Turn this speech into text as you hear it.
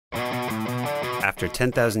After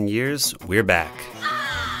 10,000 years, we're back.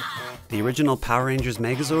 The original Power Rangers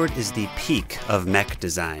Megazord is the peak of mech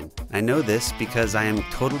design. I know this because I am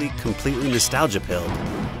completely nostalgia-pilled.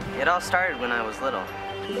 It all started when I was little.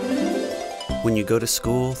 When you go to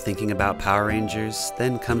school thinking about Power Rangers,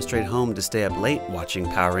 then come straight home to stay up late watching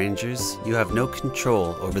Power Rangers, you have no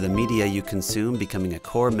control over the media you consume becoming a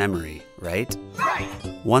core memory, right? Right!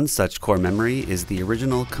 One such core memory is the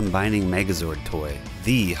original combining Megazord toy,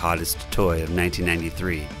 the hottest toy of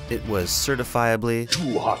 1993. It was certifiably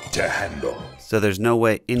too hot to handle. So there's no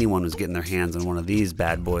way anyone was getting their hands on one of these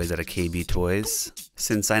bad boys at a KB Toys.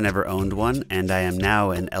 Since I never owned one, and I am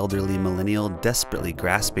now an elderly millennial desperately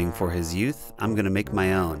grasping for his youth, I'm gonna make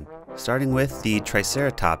my own. Starting with the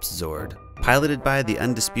Triceratops Zord, piloted by the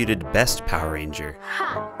undisputed best Power Ranger.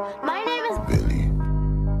 Hi, my name is Billy.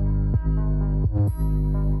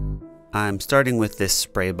 I'm starting with this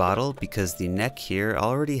spray bottle because the neck here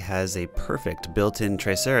already has a perfect built-in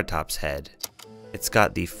Triceratops head. It's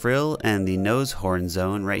got the frill and the nose horn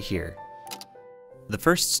zone right here. The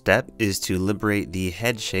first step is to liberate the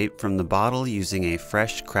head shape from the bottle using a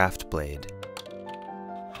fresh craft blade.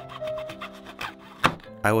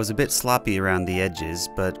 I was a bit sloppy around the edges,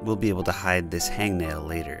 but we'll be able to hide this hangnail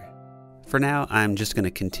later. For now, I'm just going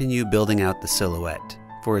to continue building out the silhouette.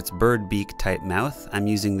 For its bird beak type mouth, I'm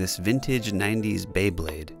using this vintage 90s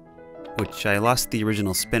Beyblade, which I lost the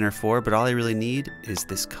original spinner for, but all I really need is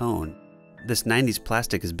this cone. This 90s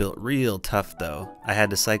plastic is built real tough though. I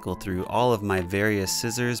had to cycle through all of my various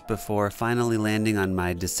scissors before finally landing on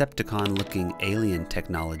my Decepticon looking alien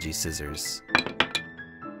technology scissors.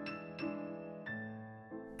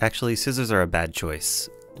 Actually, scissors are a bad choice.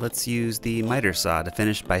 Let's use the miter saw to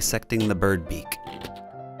finish bisecting the bird beak.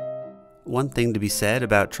 One thing to be said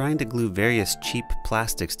about trying to glue various cheap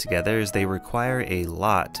plastics together is they require a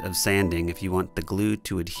lot of sanding if you want the glue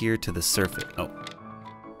to adhere to the surface. Oh.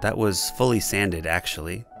 That was fully sanded,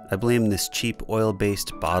 actually. I blame this cheap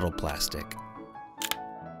oil-based bottle plastic.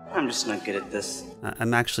 I'm just not good at this.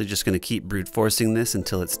 I'm actually just going to keep brute forcing this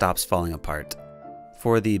until it stops falling apart.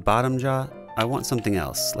 For the bottom jaw, I want something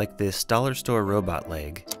else, like this dollar store robot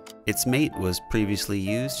leg. Its mate was previously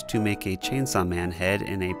used to make a Chainsaw Man head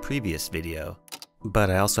in a previous video.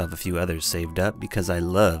 But I also have a few others saved up because I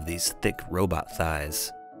love these thick robot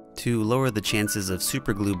thighs. To lower the chances of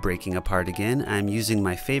superglue breaking apart again, I'm using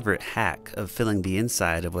my favorite hack of filling the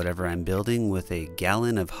inside of whatever I'm building with a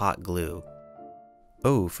gallon of hot glue.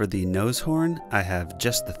 Oh, for the nose horn, I have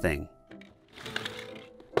just the thing.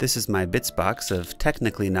 This is my bits box of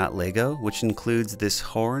technically not Lego, which includes this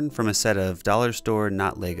horn from a set of dollar store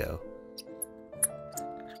not Lego.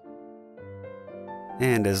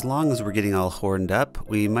 And as long as we're getting all horned up,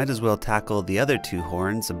 we might as well tackle the other two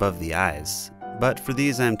horns above the eyes. But for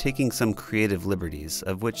these I'm taking some creative liberties,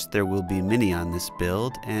 of which there will be many on this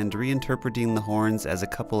build, and reinterpreting the horns as a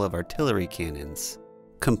couple of artillery cannons,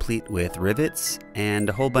 complete with rivets and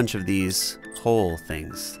a whole bunch of these hole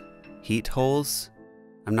things. Heat holes?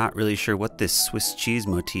 I'm not really sure what this Swiss cheese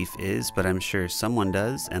motif is, but I'm sure someone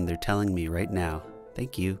does, and they're telling me right now.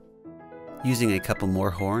 Thank you. Using a couple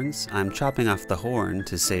more horns, I'm chopping off the horn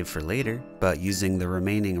to save for later, but using the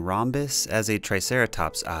remaining rhombus as a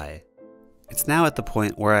Triceratops eye. It's now at the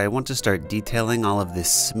point where I want to start detailing all of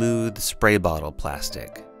this smooth spray bottle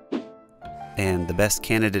plastic. And the best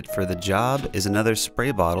candidate for the job is another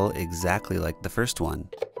spray bottle exactly like the first one.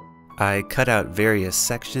 I cut out various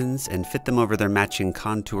sections and fit them over their matching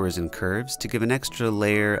contours and curves to give an extra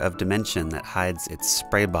layer of dimension that hides its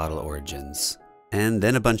spray bottle origins. And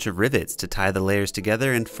then a bunch of rivets to tie the layers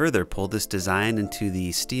together and further pull this design into the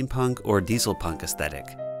steampunk or dieselpunk aesthetic.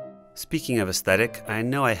 Speaking of aesthetic, I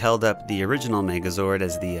know I held up the original Megazord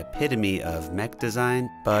as the epitome of mech design,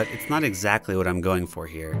 but it's not exactly what I'm going for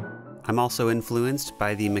here. I'm also influenced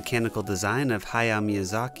by the mechanical design of Hayao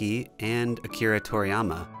Miyazaki and Akira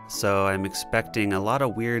Toriyama, so I'm expecting a lot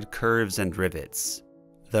of weird curves and rivets.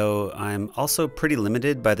 Though I'm also pretty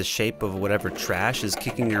limited by the shape of whatever trash is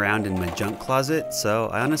kicking around in my junk closet, so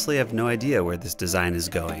I honestly have no idea where this design is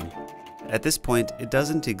going. At this point, it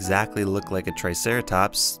doesn't exactly look like a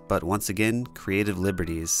Triceratops, but once again, creative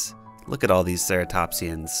liberties. Look at all these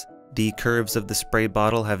ceratopsians. The curves of the spray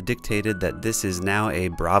bottle have dictated that this is now a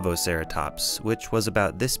Bravoceratops, which was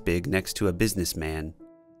about this big next to a businessman.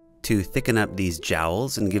 To thicken up these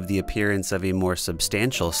jowls and give the appearance of a more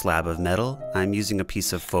substantial slab of metal, I'm using a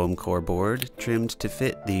piece of foam core board trimmed to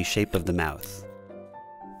fit the shape of the mouth.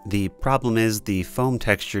 The problem is the foam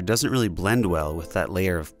texture doesn't really blend well with that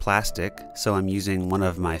layer of plastic, so I'm using one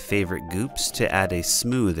of my favorite goops to add a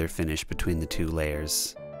smoother finish between the two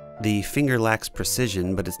layers. The finger lacks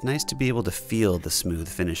precision, but it's nice to be able to feel the smooth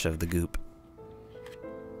finish of the goop.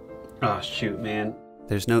 Oh shoot, man.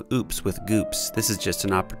 There's no oops with goops. This is just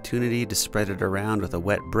an opportunity to spread it around with a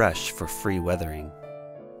wet brush for free weathering.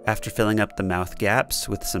 After filling up the mouth gaps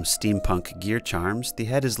with some steampunk gear charms, the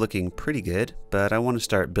head is looking pretty good, but I want to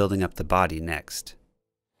start building up the body next.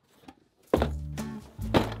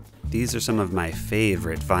 These are some of my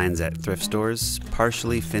favorite finds at thrift stores,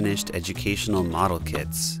 partially finished educational model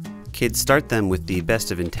kits. Kids start them with the best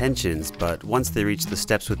of intentions, but once they reach the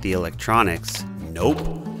steps with the electronics, nope.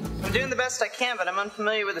 I'm doing the best I can, but I'm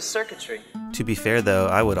unfamiliar with the circuitry. To be fair though,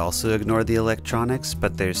 I would also ignore the electronics,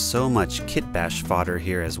 but there's so much kitbash fodder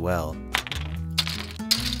here as well.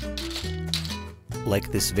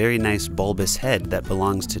 Like this very nice bulbous head that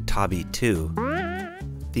belongs to Tabby 2.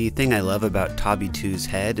 The thing I love about Tabby 2's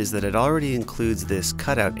head is that it already includes this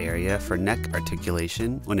cutout area for neck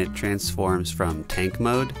articulation when it transforms from tank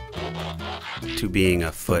mode to being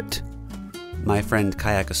a foot. My friend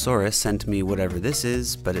Kayakasaurus sent me whatever this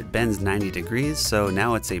is, but it bends 90 degrees, so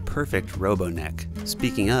now it's a perfect robo-neck.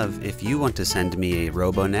 Speaking of, if you want to send me a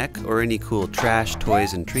robo-neck or any cool trash,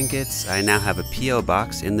 toys, and trinkets, I now have a P.O.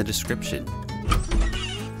 box in the description.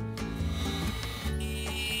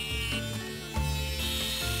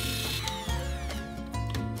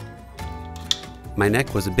 My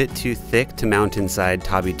neck was a bit too thick to mount inside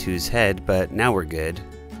Tabby 2's head, but now we're good.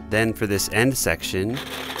 Then for this end section,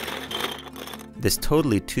 this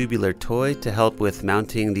totally tubular toy to help with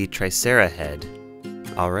mounting the Triceratops head.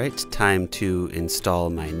 Alright, time to install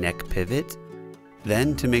my neck pivot.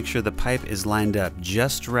 Then, to make sure the pipe is lined up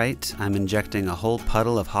just right, I'm injecting a whole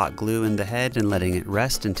puddle of hot glue in the head and letting it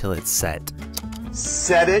rest until it's set.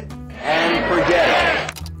 Set it and forget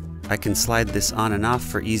it. I can slide this on and off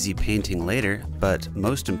for easy painting later, but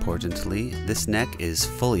most importantly, this neck is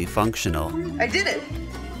fully functional. I did it!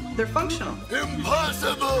 They're functional.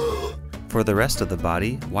 Impossible! For the rest of the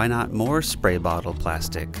body, why not more spray bottle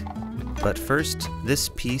plastic? But first, this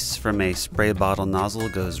piece from a spray bottle nozzle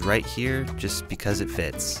goes right here just because it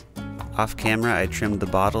fits. Off camera, I trimmed the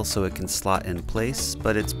bottle so it can slot in place,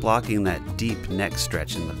 but it's blocking that deep neck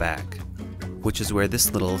stretch in the back, which is where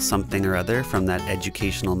this little something or other from that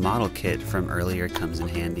educational model kit from earlier comes in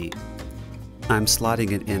handy. I'm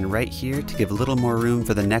slotting it in right here to give a little more room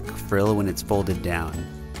for the neck frill when it's folded down.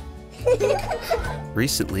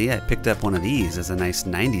 Recently, I picked up one of these as a nice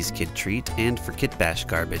 90s kid treat and for kitbash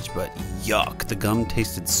garbage, but yuck, the gum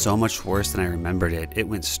tasted so much worse than I remembered it. It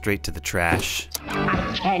went straight to the trash.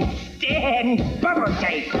 I can't stand bubble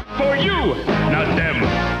tape for you, not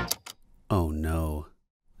them. Oh no.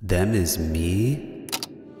 Them is me?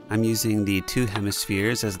 I'm using the two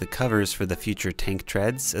hemispheres as the covers for the future tank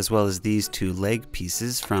treads, as well as these two leg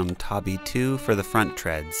pieces from Tabby 2 for the front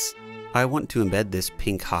treads. I want to embed this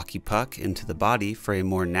pink hockey puck into the body for a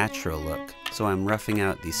more natural look, so I'm roughing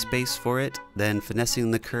out the space for it, then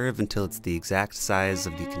finessing the curve until it's the exact size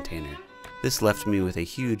of the container. This left me with a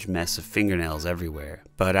huge mess of fingernails everywhere,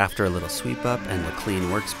 but after a little sweep up and a clean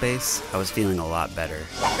workspace, I was feeling a lot better.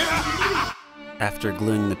 After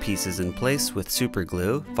gluing the pieces in place with super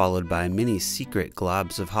glue, followed by mini secret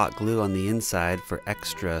globs of hot glue on the inside for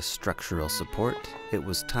extra structural support, it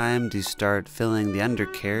was time to start filling the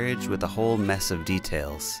undercarriage with a whole mess of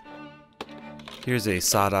details. Here's a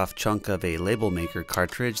sawed-off chunk of a label maker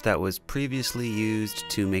cartridge that was previously used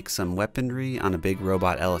to make some weaponry on a big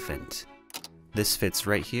robot elephant. This fits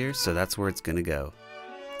right here, so that's where it's gonna go.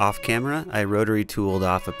 Off camera, I rotary tooled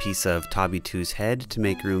off a piece of Tabby 2's head to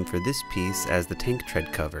make room for this piece as the tank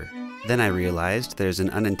tread cover. Then I realized there's an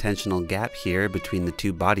unintentional gap here between the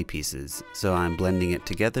two body pieces, so I'm blending it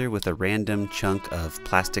together with a random chunk of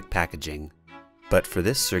plastic packaging. But for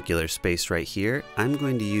this circular space right here, I'm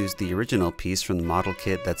going to use the original piece from the model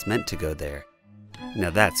kit that's meant to go there. Now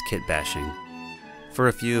that's kit bashing. For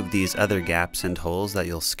a few of these other gaps and holes that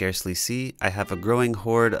you'll scarcely see, I have a growing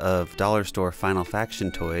horde of dollar store Final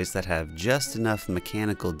Faction toys that have just enough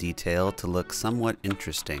mechanical detail to look somewhat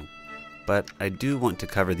interesting. But I do want to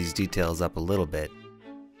cover these details up a little bit.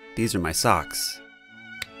 These are my socks.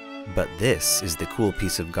 But this is the cool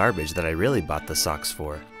piece of garbage that I really bought the socks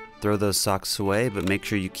for. Throw those socks away, but make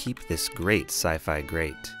sure you keep this great sci-fi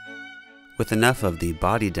grate. With enough of the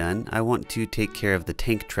body done, I want to take care of the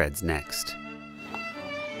tank treads next.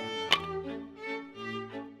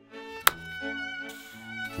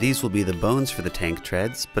 These will be the bones for the tank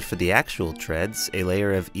treads, but for the actual treads, a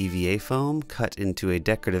layer of EVA foam cut into a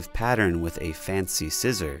decorative pattern with a fancy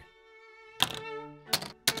scissor.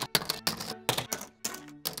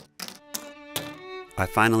 I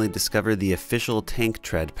finally discovered the official tank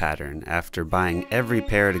tread pattern after buying every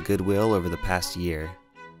pair at a Goodwill over the past year.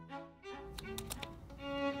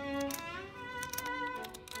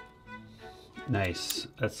 Nice,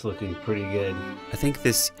 that's looking pretty good. I think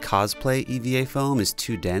this cosplay EVA foam is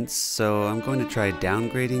too dense, so I'm going to try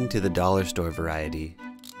downgrading to the dollar store variety.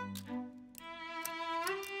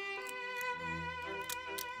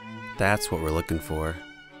 That's what we're looking for.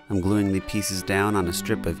 I'm gluing the pieces down on a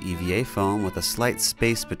strip of EVA foam with a slight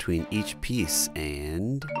space between each piece,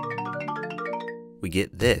 and we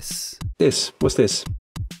get this. What's this?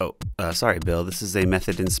 Oh, sorry Bill, this is a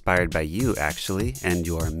method inspired by you actually, and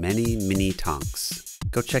your many mini tonks.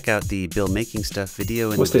 Go check out the Bill Making Stuff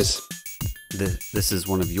video. What's this? This is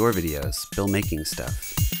one of your videos, Bill Making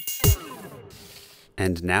Stuff.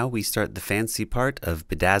 And now we start the fancy part of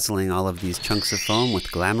bedazzling all of these chunks of foam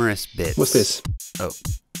with glamorous bits. What's this?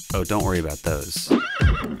 Oh, don't worry about those.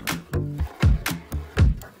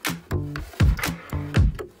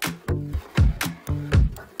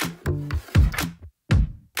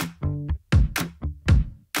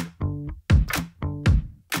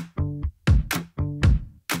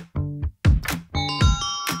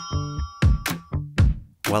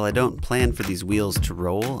 While I don't plan for these wheels to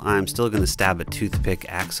roll, I'm still going to stab a toothpick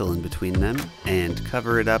axle in between them and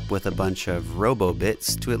cover it up with a bunch of robo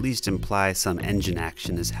bits to at least imply some engine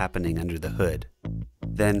action is happening under the hood.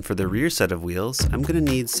 Then for the rear set of wheels, I'm going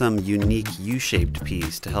to need some unique U-shaped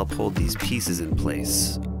piece to help hold these pieces in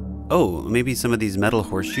place. Oh, maybe some of these metal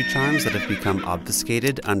horseshoe charms that have become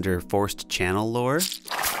obfuscated under forced channel lore?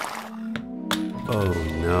 Oh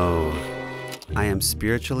no. I am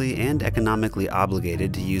spiritually and economically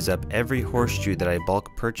obligated to use up every horseshoe that I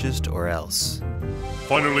bulk purchased or else.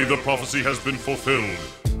 Finally, the prophecy has been fulfilled.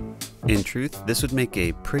 In truth, this would make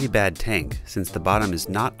a pretty bad tank, since the bottom is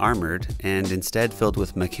not armored and instead filled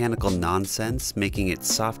with mechanical nonsense, making its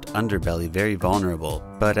soft underbelly very vulnerable.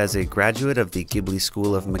 But as a graduate of the Ghibli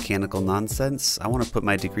School of Mechanical Nonsense, I want to put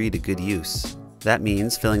my degree to good use. That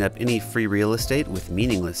means filling up any free real estate with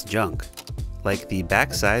meaningless junk. Like the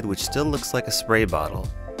backside, which still looks like a spray bottle.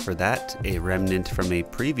 For that, a remnant from a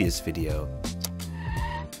previous video.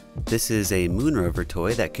 This is a Moonrover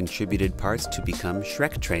toy that contributed parts to become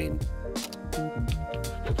Shrek Train.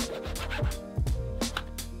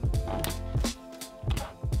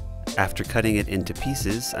 After cutting it into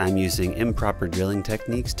pieces, I'm using improper drilling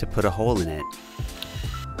techniques to put a hole in it.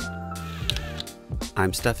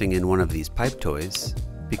 I'm stuffing in one of these pipe toys,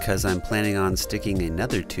 because I'm planning on sticking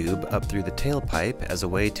another tube up through the tailpipe as a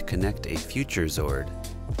way to connect a future Zord.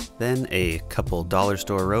 Then a couple dollar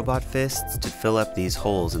store robot fists to fill up these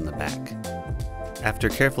holes in the back. After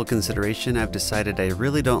careful consideration, I've decided I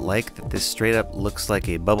really don't like that this straight up looks like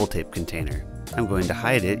a bubble tape container. I'm going to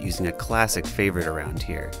hide it using a classic favorite around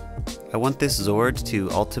here. I want this Zord to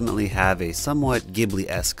ultimately have a somewhat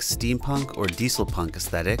Ghibli-esque steampunk or dieselpunk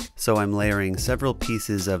aesthetic, so I'm layering several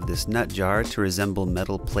pieces of this nut jar to resemble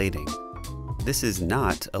metal plating. This is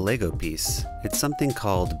not a Lego piece. It's something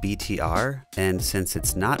called BTR, and since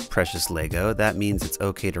it's not precious Lego, that means it's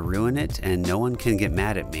okay to ruin it and no one can get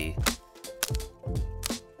mad at me.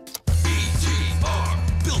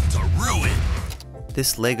 BTR, built to ruin!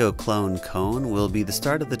 This Lego clone cone will be the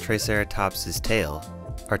start of the Triceratops' tail,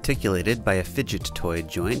 articulated by a fidget toy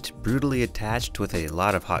joint brutally attached with a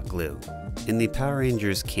lot of hot glue. In the Power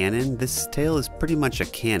Rangers canon, this tail is pretty much a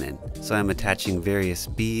cannon, so I'm attaching various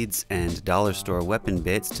beads and dollar store weapon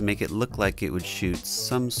bits to make it look like it would shoot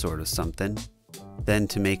some sort of something. Then,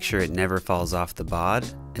 to make sure it never falls off the bod,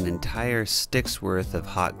 an entire stick's worth of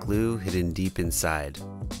hot glue hidden deep inside.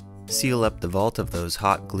 Seal up the vault of those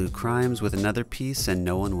hot glue crimes with another piece and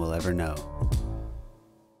no one will ever know.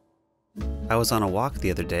 I was on a walk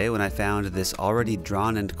the other day when I found this already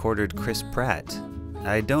drawn and quartered Chris Pratt.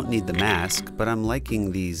 I don't need the mask, but I'm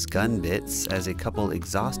liking these gun bits as a couple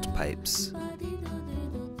exhaust pipes.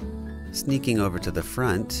 Sneaking over to the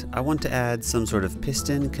front, I want to add some sort of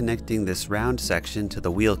piston connecting this round section to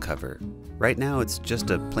the wheel cover. Right now it's just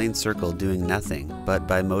a plain circle doing nothing, but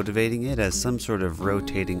by motivating it as some sort of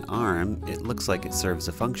rotating arm, it looks like it serves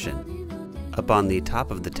a function. Up on the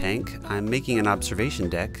top of the tank, I'm making an observation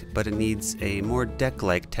deck, but it needs a more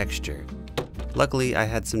deck-like texture. Luckily, I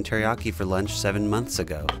had some teriyaki for lunch 7 months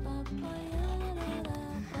ago.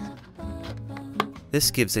 This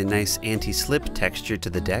gives a nice anti-slip texture to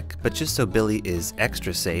the deck, but just so Billy is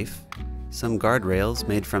extra safe, some guardrails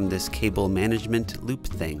made from this cable management loop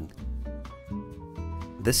thing.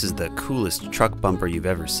 This is the coolest truck bumper you've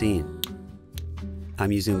ever seen.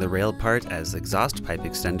 I'm using the rail part as exhaust pipe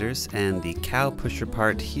extenders and the cow pusher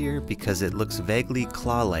part here because it looks vaguely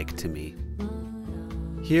claw-like to me.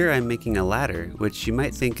 Here I'm making a ladder, which you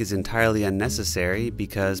might think is entirely unnecessary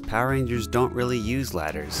because Power Rangers don't really use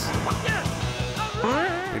ladders.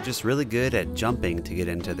 They're just really good at jumping to get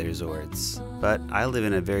into their Zords. But I live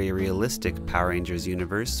in a very realistic Power Rangers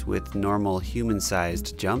universe with normal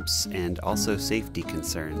human-sized jumps and also safety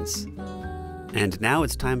concerns. And now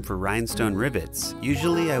it's time for rhinestone rivets.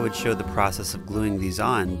 Usually I would show the process of gluing these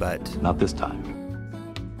on, but Not this time.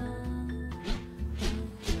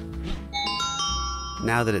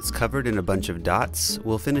 now that it's covered in a bunch of dots,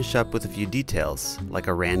 we'll finish up with a few details, like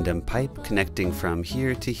a random pipe connecting from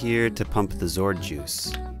here to pump the Zord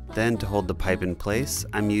juice. Then to hold the pipe in place,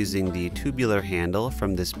 I'm using the tubular handle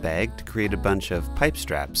from this bag to create a bunch of pipe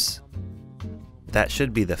straps. That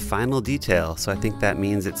should be the final detail, so I think that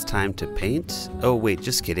means it's time to paint. Oh wait,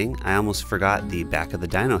 just kidding, I almost forgot the back of the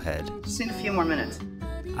dino head. Just need a few more minutes.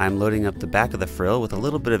 I'm loading up the back of the frill with a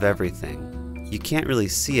little bit of everything. You can't really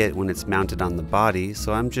see it when it's mounted on the body,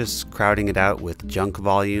 so I'm just crowding it out with junk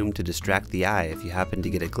volume to distract the eye if you happen to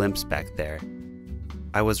get a glimpse back there.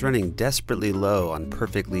 I was running desperately low on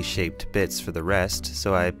perfectly shaped bits for the rest,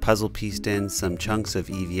 so I puzzle pieced in some chunks of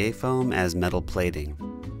EVA foam as metal plating.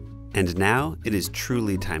 And now it is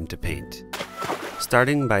truly time to paint.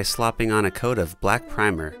 Starting by slopping on a coat of black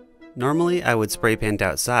primer. Normally I would spray paint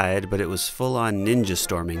outside, but it was full on ninja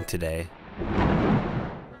storming today.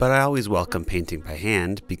 But I always welcome painting by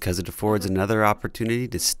hand because it affords another opportunity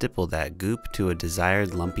to stipple that goop to a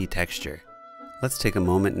desired lumpy texture. Let's take a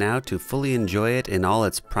moment now to fully enjoy it in all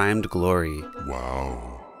its primed glory.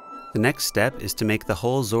 Wow. The next step is to make the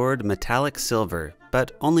whole Zord metallic silver,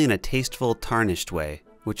 but only in a tasteful, tarnished way,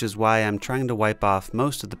 which is why I'm trying to wipe off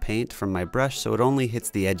most of the paint from my brush so it only hits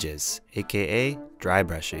the edges, aka dry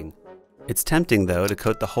brushing. It's tempting though to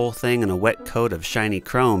coat the whole thing in a wet coat of shiny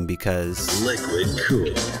chrome because Liquid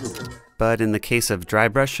cool. But in the case of dry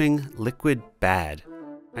brushing, liquid bad.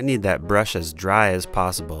 I need that brush as dry as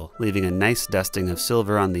possible, leaving a nice dusting of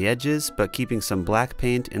silver on the edges but keeping some black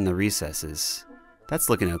paint in the recesses. That's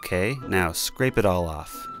looking okay, now scrape it all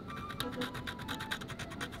off.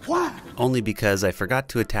 What? Only because I forgot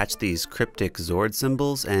to attach these cryptic Zord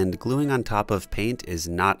symbols and gluing on top of paint is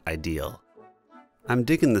not ideal. I'm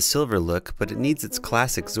digging the silver look, but it needs its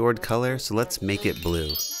classic Zord color, so let's make it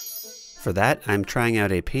blue. For that, I'm trying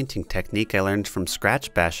out a painting technique I learned from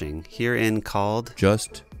scratch bashing, herein called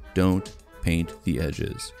Just don't paint the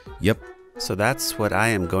edges. Yep. So that's what I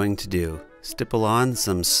am going to do. Stipple on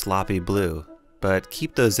some sloppy blue, but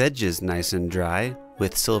keep those edges nice and dry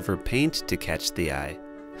with silver paint to catch the eye.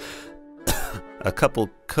 A couple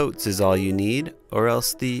coats is all you need, or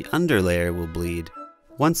else the underlayer will bleed.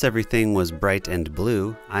 Once everything was bright and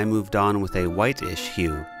blue, I moved on with a whitish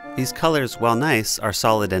hue. These colors, while nice, are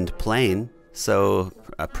solid and plain, so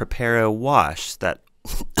prepare a wash that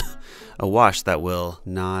will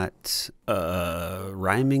not,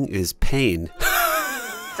 rhyming is pain.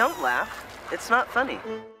 Don't laugh. It's not funny.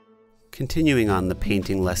 Continuing on the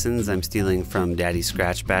painting lessons I'm stealing from Daddy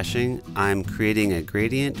Scratch Bashing, I'm creating a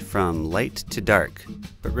gradient from light to dark.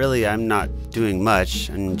 But really I'm not doing much,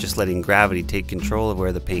 I'm just letting gravity take control of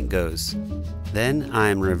where the paint goes. Then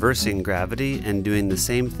I'm reversing gravity and doing the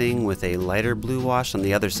same thing with a lighter blue wash on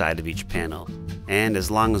the other side of each panel. And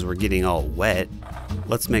as long as we're getting all wet,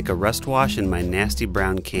 let's make a rust wash in my nasty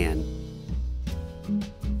brown can.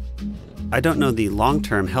 I don't know the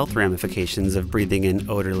long-term health ramifications of breathing in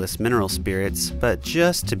odorless mineral spirits, but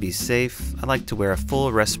just to be safe, I like to wear a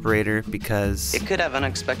full respirator because It could have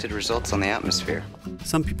unexpected results on the atmosphere.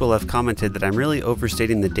 some people have commented that I'm really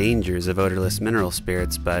overstating the dangers of odorless mineral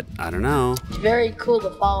spirits, but I don't know. It's very cool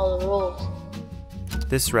to follow the rules.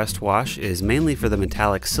 This rust wash is mainly for the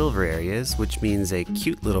metallic silver areas, which means a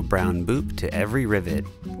cute little brown boop to every rivet.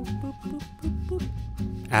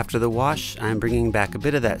 After the wash, I'm bringing back a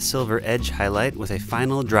bit of that silver edge highlight with a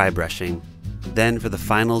final dry brushing. Then for the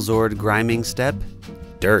final Zord griming step,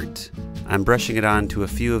 dirt. I'm brushing it on to a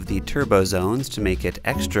few of the turbo zones to make it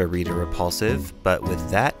extra reader repulsive, but with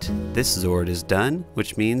that, this Zord is done,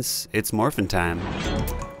 which means it's morphin' time.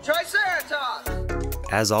 Triceratops!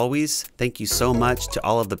 As always, thank you so much to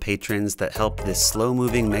all of the patrons that help this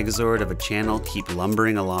slow-moving Megazord of a channel keep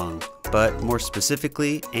lumbering along. But more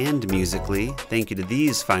specifically and musically, thank you to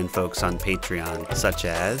these fine folks on Patreon, such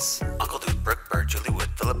as Uncle Dude, Brooke Bird, Julie Wood,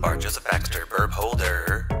 Philip Barr, Joseph Baxter, Burb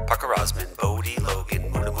Holder, Parker Rosman, Bodie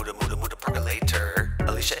Logan, Muda Percolator,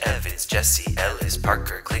 Alicia Evans, Jesse Ellis,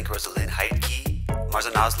 Parker, Clink, Rosalind, Heidke,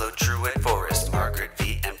 Marzan Oslo, Truett, Forrest, Margaret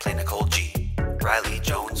V, and Play Nicole G. Riley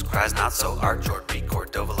Jones, Cries Not So Art, Jord B,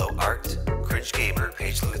 Cordovalo Art, Cringe Gamer,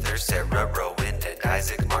 Paige Luther, Sarah Rowan, and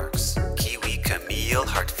Isaac Marks, Kiwi Camille,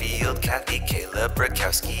 Hartfield, Kathy, Kayla,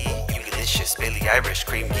 Brakowski, Ulysses, Bailey Irish,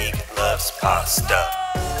 Cream Geek, Loves Pasta,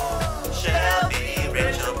 Shelby,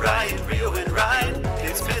 Rachel, Brian, Rio, and Ryan,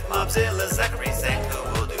 Nick Smith, Mobzilla, Zachary, Zach,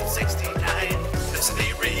 who will do 69.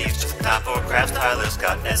 Felicity Reeves, just in time for crafts. Tyler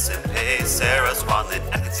Scott, Ness and Pace, Sarah Swanlin,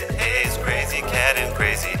 Atkinson Hayes, Crazy Cat and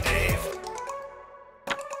Crazy Dave.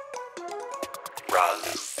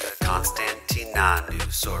 Raluca,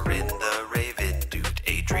 Constantinanu, Sorin the Raven Dude,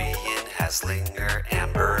 Adrian Haslinger,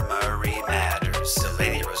 Amber Marie Matters,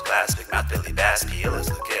 Delaney Rose Glass, Big Mouth Billy Bass, Pielas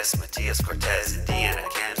Lucas, Matias Cortez, Indiana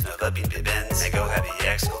Kent, Nova Bean Bibbins, Ego Happy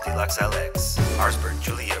X, Goldilocks Alex, Arsberg,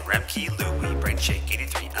 Julia Remke, Louie, Brainshake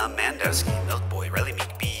 83, Amandowski, Milkboy, Riley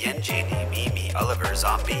Meek, B and Jeannie, Mimi, Oliver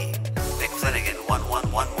Zombie, Nick Flanagan,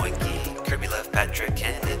 111 Moinky, Kirby Left, Patrick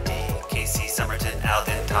Kennedy, Casey Somerton,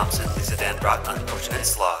 Alden Thompson, Lisa Dan Brock, Unfortunate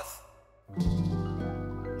Sloth.